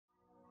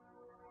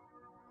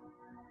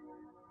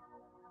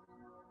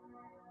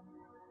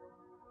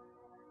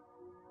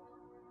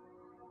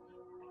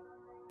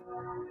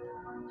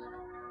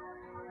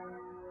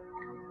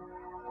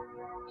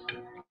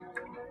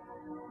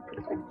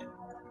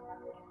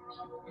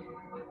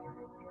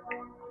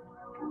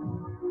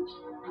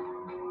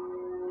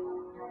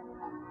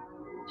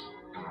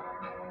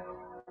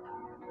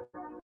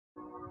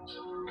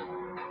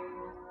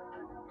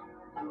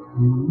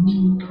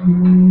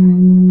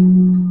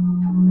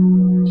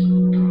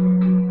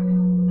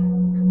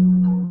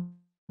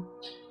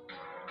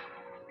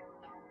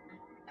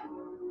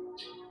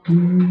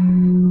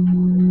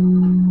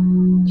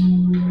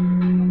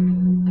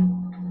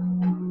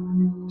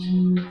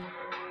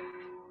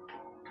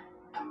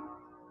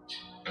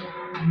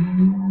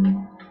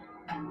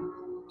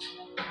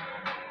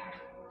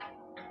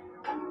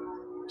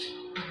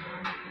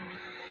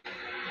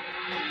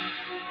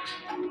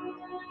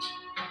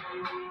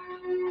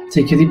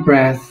Take a deep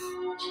breath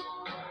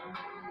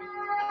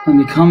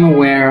and become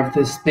aware of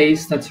the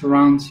space that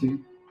surrounds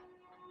you,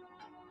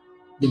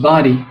 the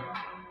body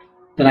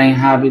that I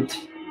inhabit,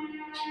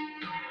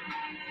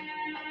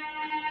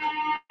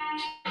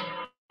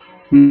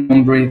 my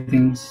own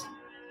breathings.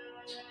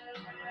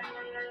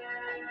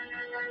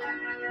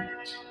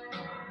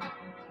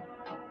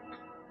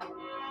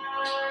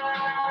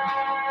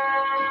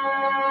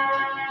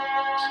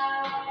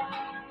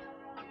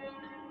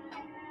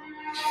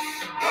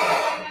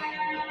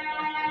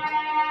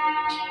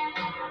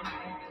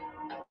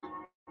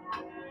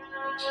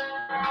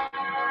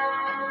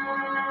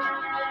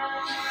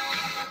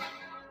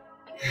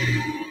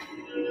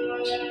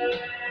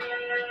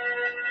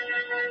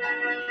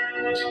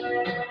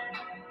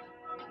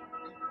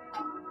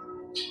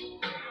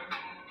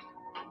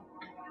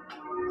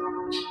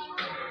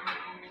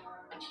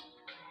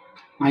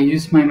 I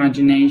use my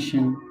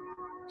imagination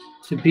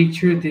to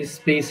picture this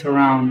space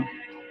around,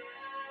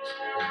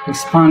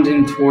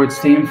 expanding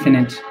towards the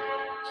infinite,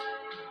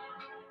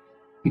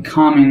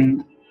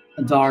 becoming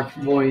a dark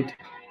void.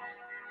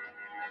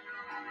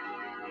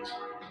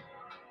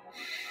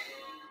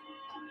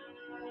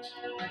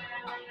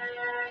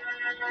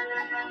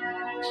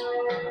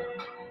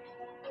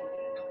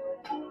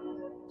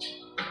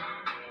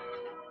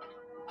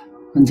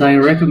 And I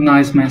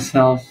recognize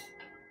myself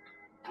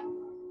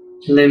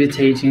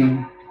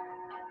levitating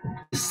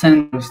the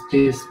center of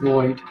this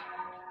void.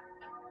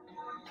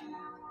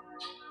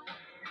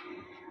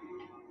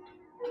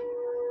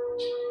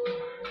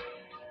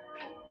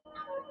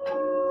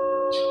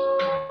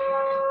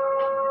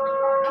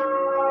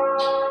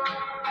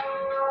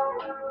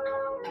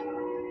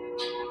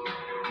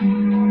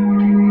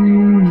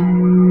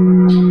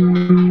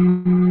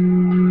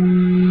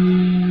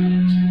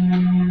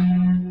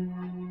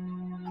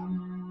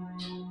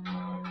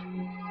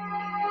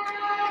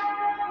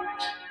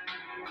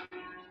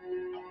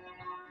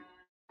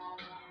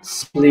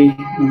 Softly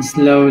and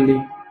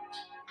slowly,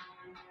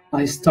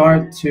 I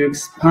start to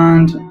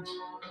expand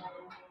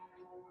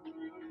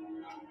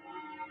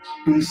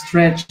and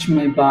stretch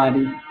my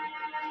body,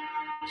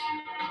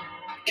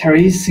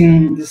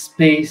 caressing the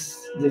space,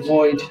 the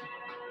void,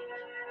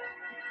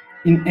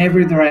 in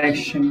every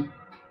direction,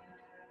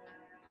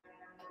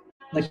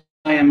 like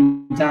I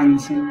am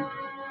dancing.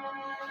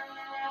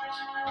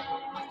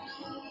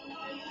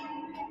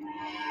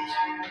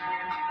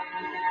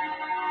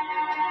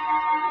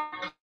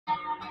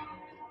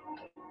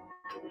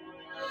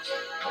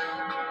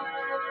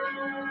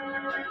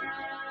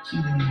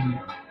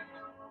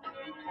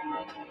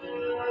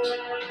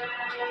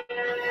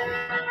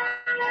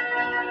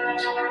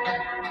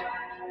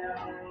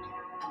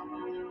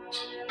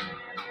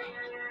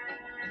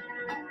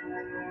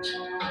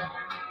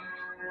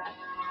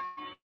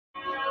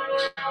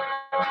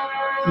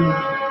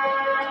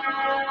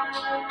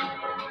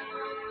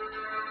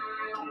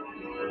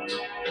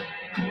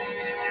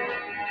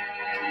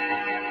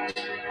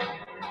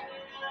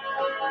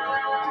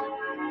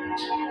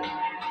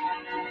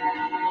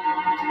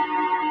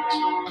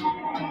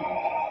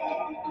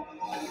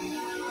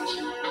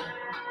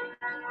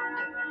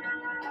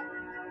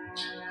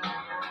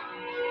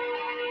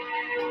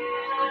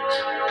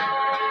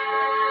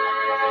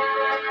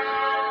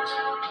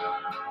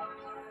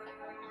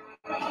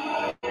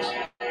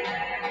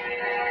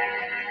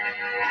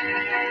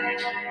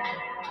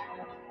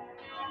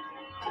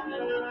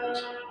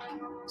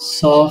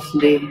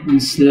 Softly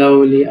and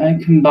slowly, I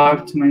come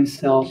back to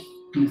myself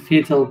in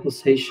fetal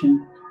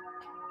position,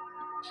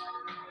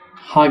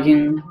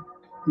 hugging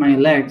my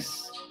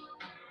legs,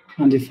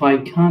 and if I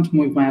can't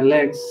move my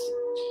legs,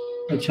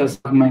 I just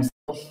hug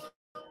myself,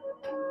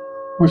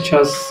 or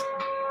just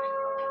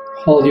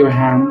hold your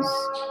hands.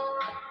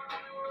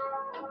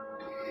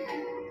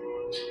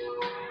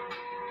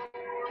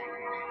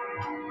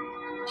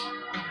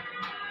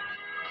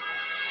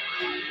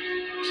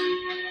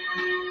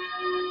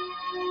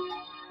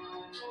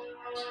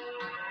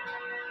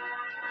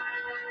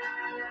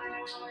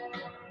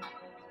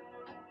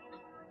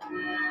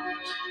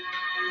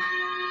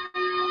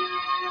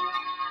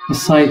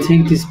 As I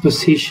take this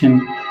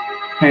position,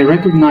 I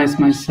recognize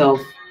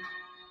myself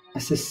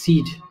as a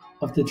seed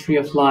of the tree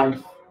of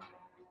life,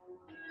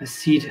 a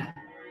seed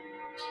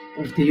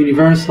of the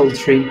universal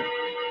tree,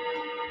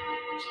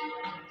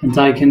 and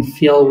I can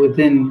feel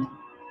within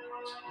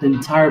the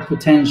entire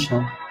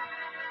potential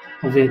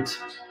of it.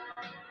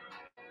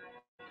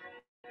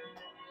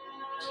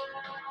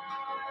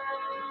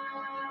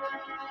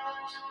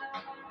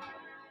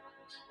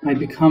 I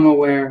become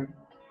aware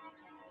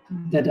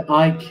that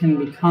I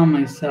can become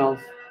myself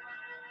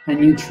a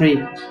new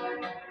tree,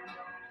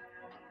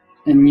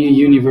 a new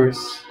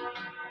universe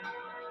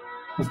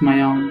of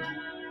my own.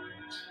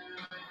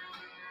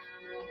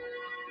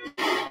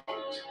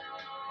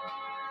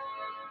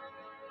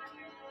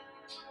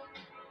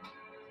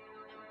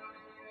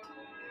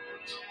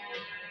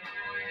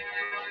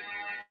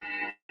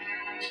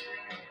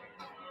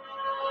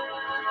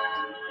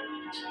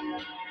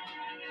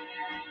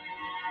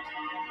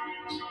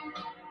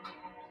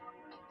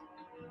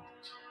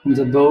 And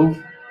above,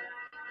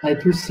 I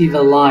perceive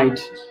a light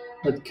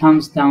that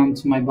comes down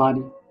to my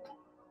body.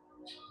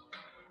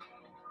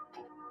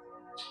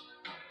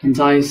 And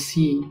I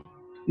see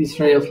this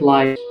ray of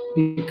light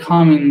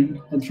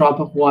becoming a drop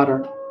of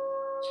water,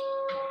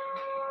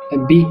 a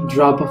big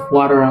drop of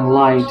water and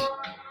light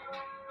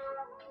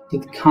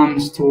that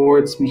comes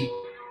towards me.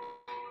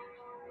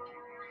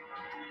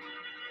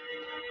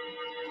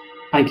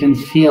 I can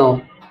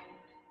feel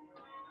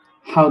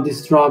how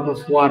this drop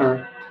of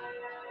water,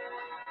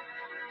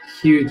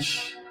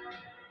 huge,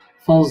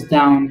 falls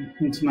down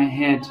into my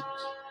head,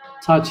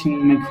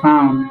 touching my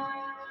crown,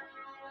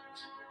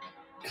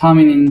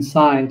 coming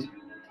inside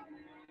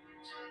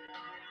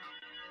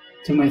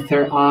to my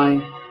third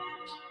eye,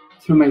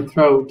 through my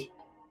throat,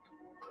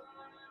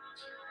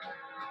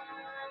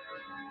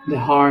 the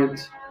heart,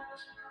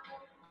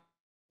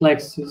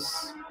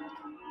 plexus,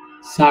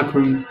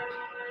 sacrum,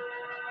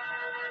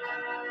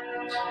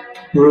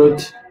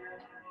 root,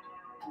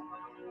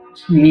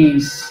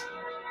 knees,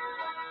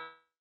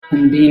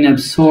 and being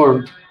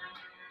absorbed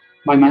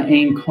by my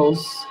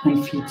ankles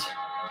and feet.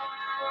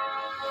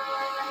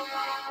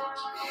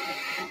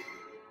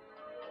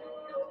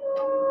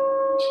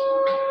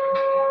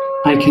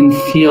 I can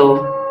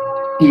feel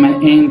in my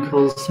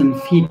ankles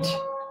and feet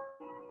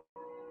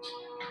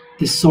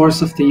the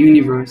source of the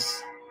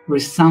universe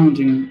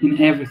resounding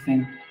in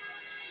everything.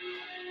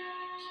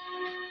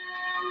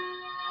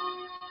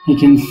 I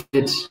can feel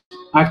it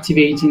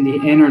activating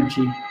the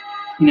energy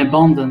in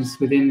abundance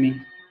within me,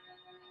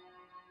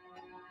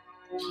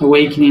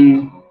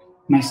 awakening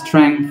my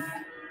strength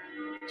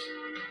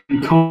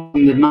and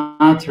calming the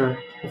matter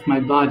of my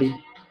body.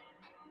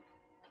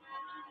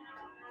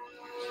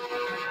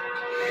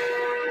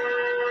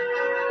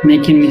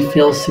 Making me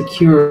feel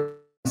secure in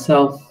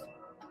myself,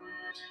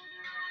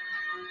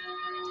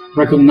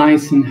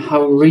 recognizing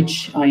how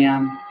rich I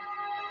am,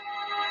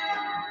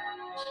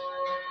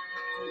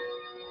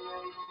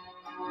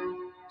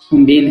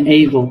 and being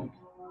able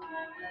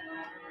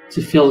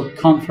to feel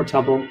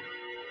comfortable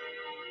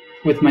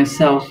with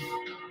myself,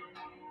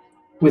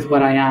 with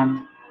what I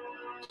am.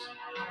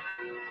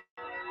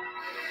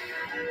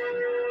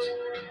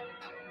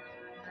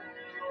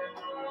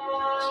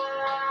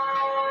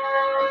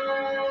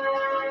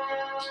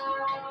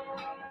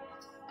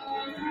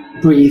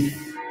 Breathe.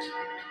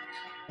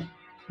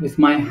 With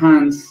my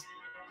hands,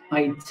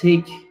 I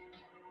take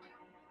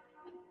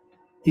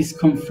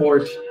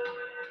discomfort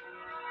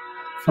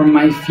from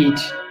my feet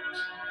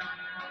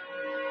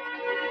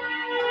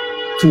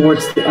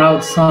towards the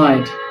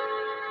outside,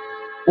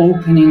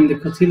 opening the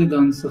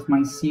cotyledons of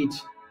my seat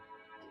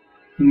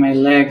in my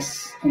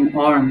legs and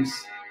arms,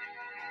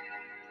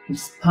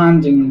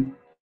 expanding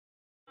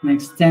and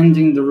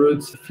extending the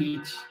roots of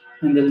feet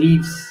and the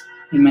leaves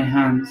in my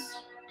hands,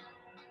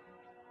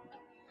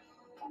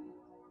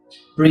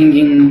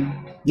 bringing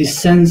this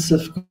sense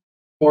of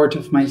comfort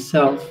of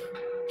myself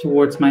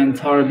towards my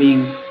entire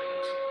being.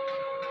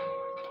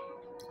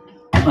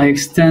 I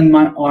extend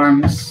my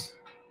arms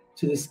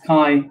to the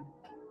sky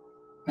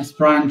as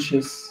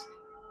branches,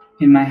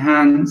 in my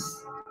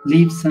hands,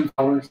 leaves and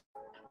flowers,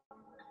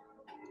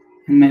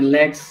 and my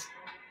legs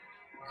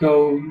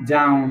go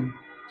down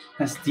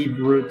as deep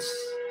roots.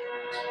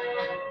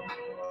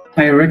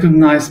 I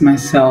recognize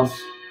myself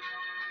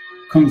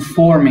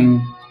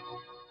conforming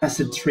as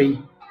a tree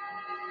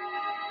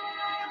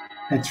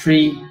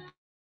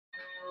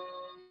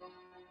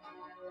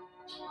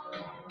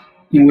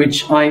in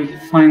which I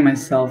find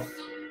myself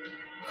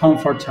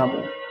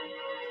comfortable.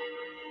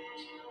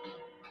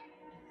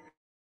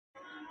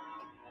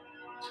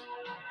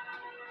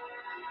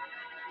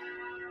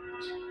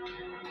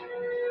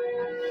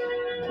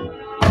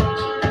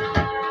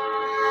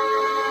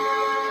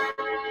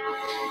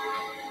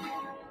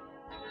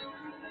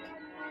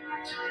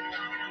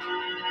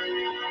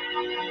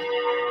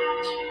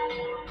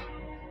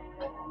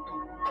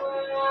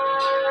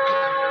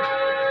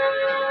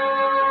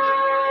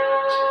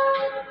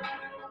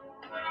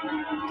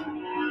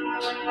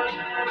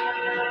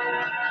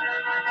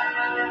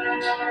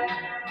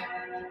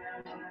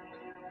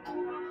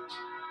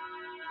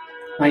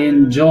 I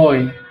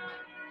enjoy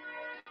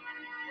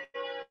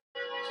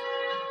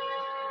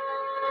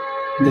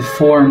the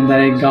form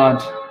that I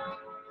got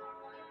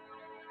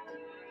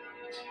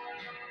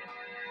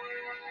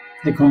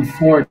the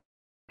comfort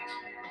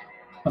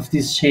of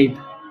this shape.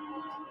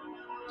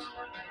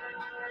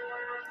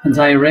 And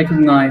I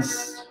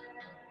recognize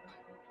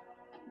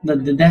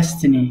that the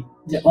destiny,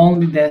 the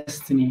only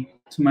destiny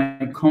to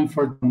my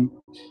comfort zone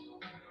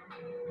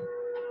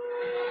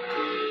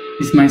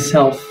is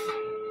myself,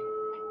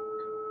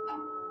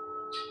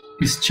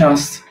 is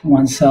just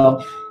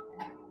oneself.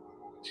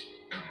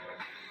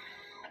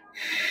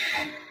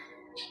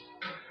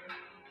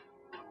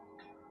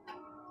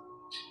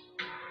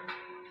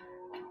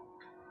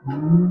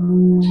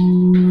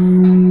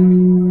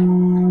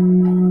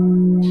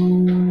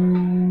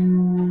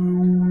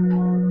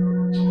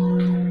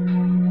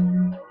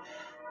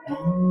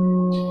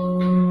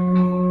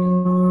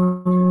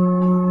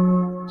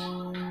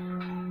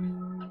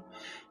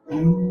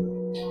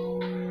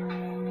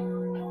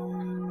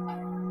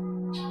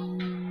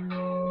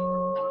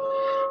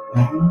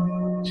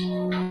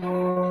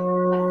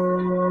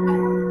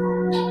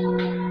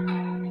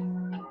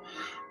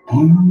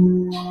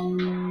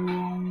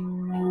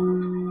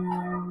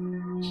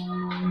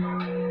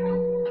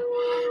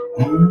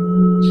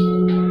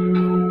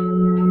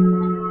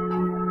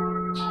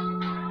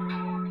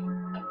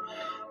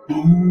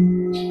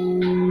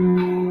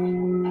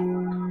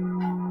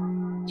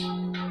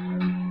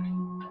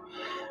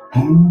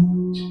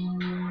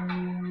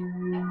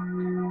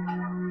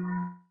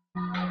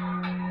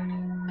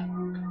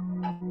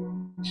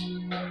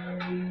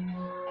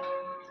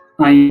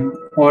 I am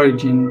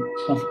origin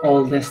of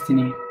all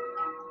destiny.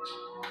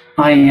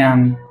 I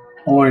am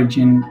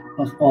origin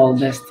of all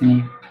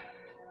destiny.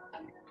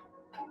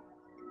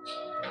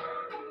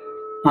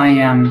 I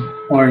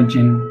am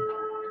origin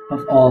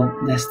of all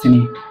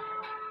destiny.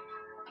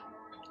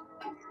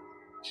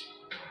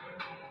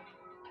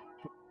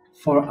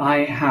 For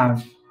I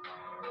have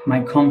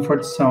my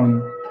comfort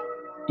zone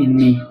in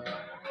me.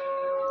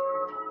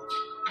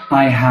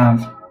 I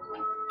have.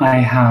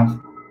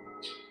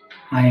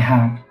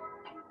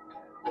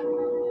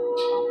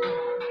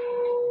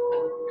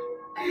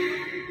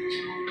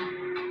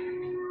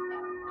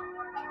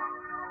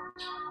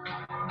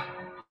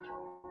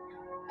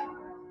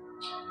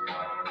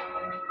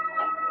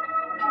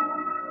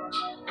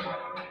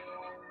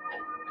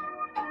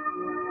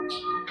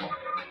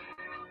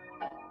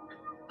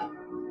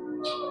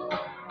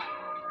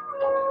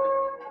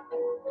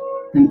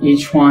 And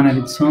each one at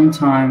its own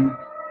time,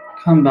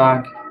 come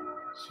back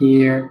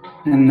here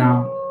and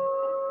now.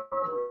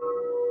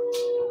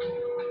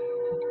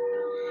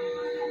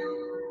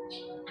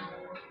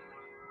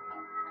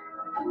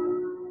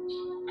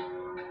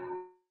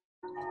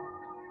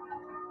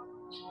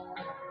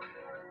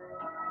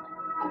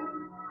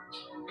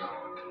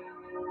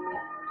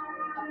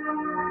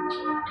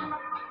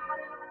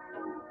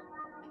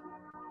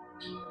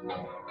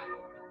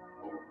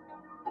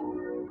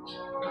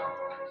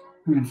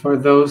 And for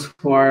those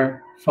who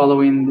are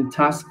following the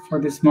task for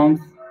this month,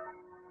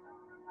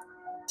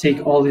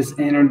 take all this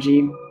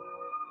energy,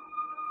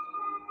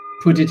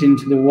 put it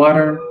into the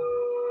water,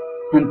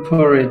 and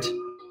pour it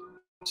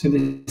to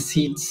the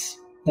seeds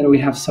that we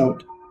have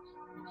sowed.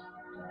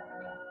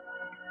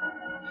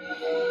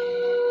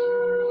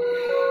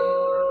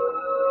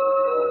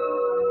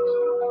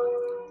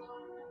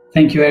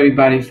 Thank you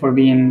everybody for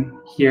being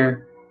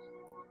here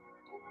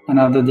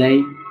another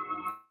day.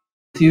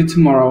 See you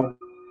tomorrow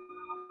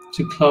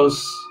to close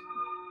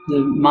the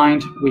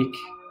Mind Week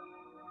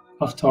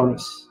of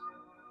Taurus.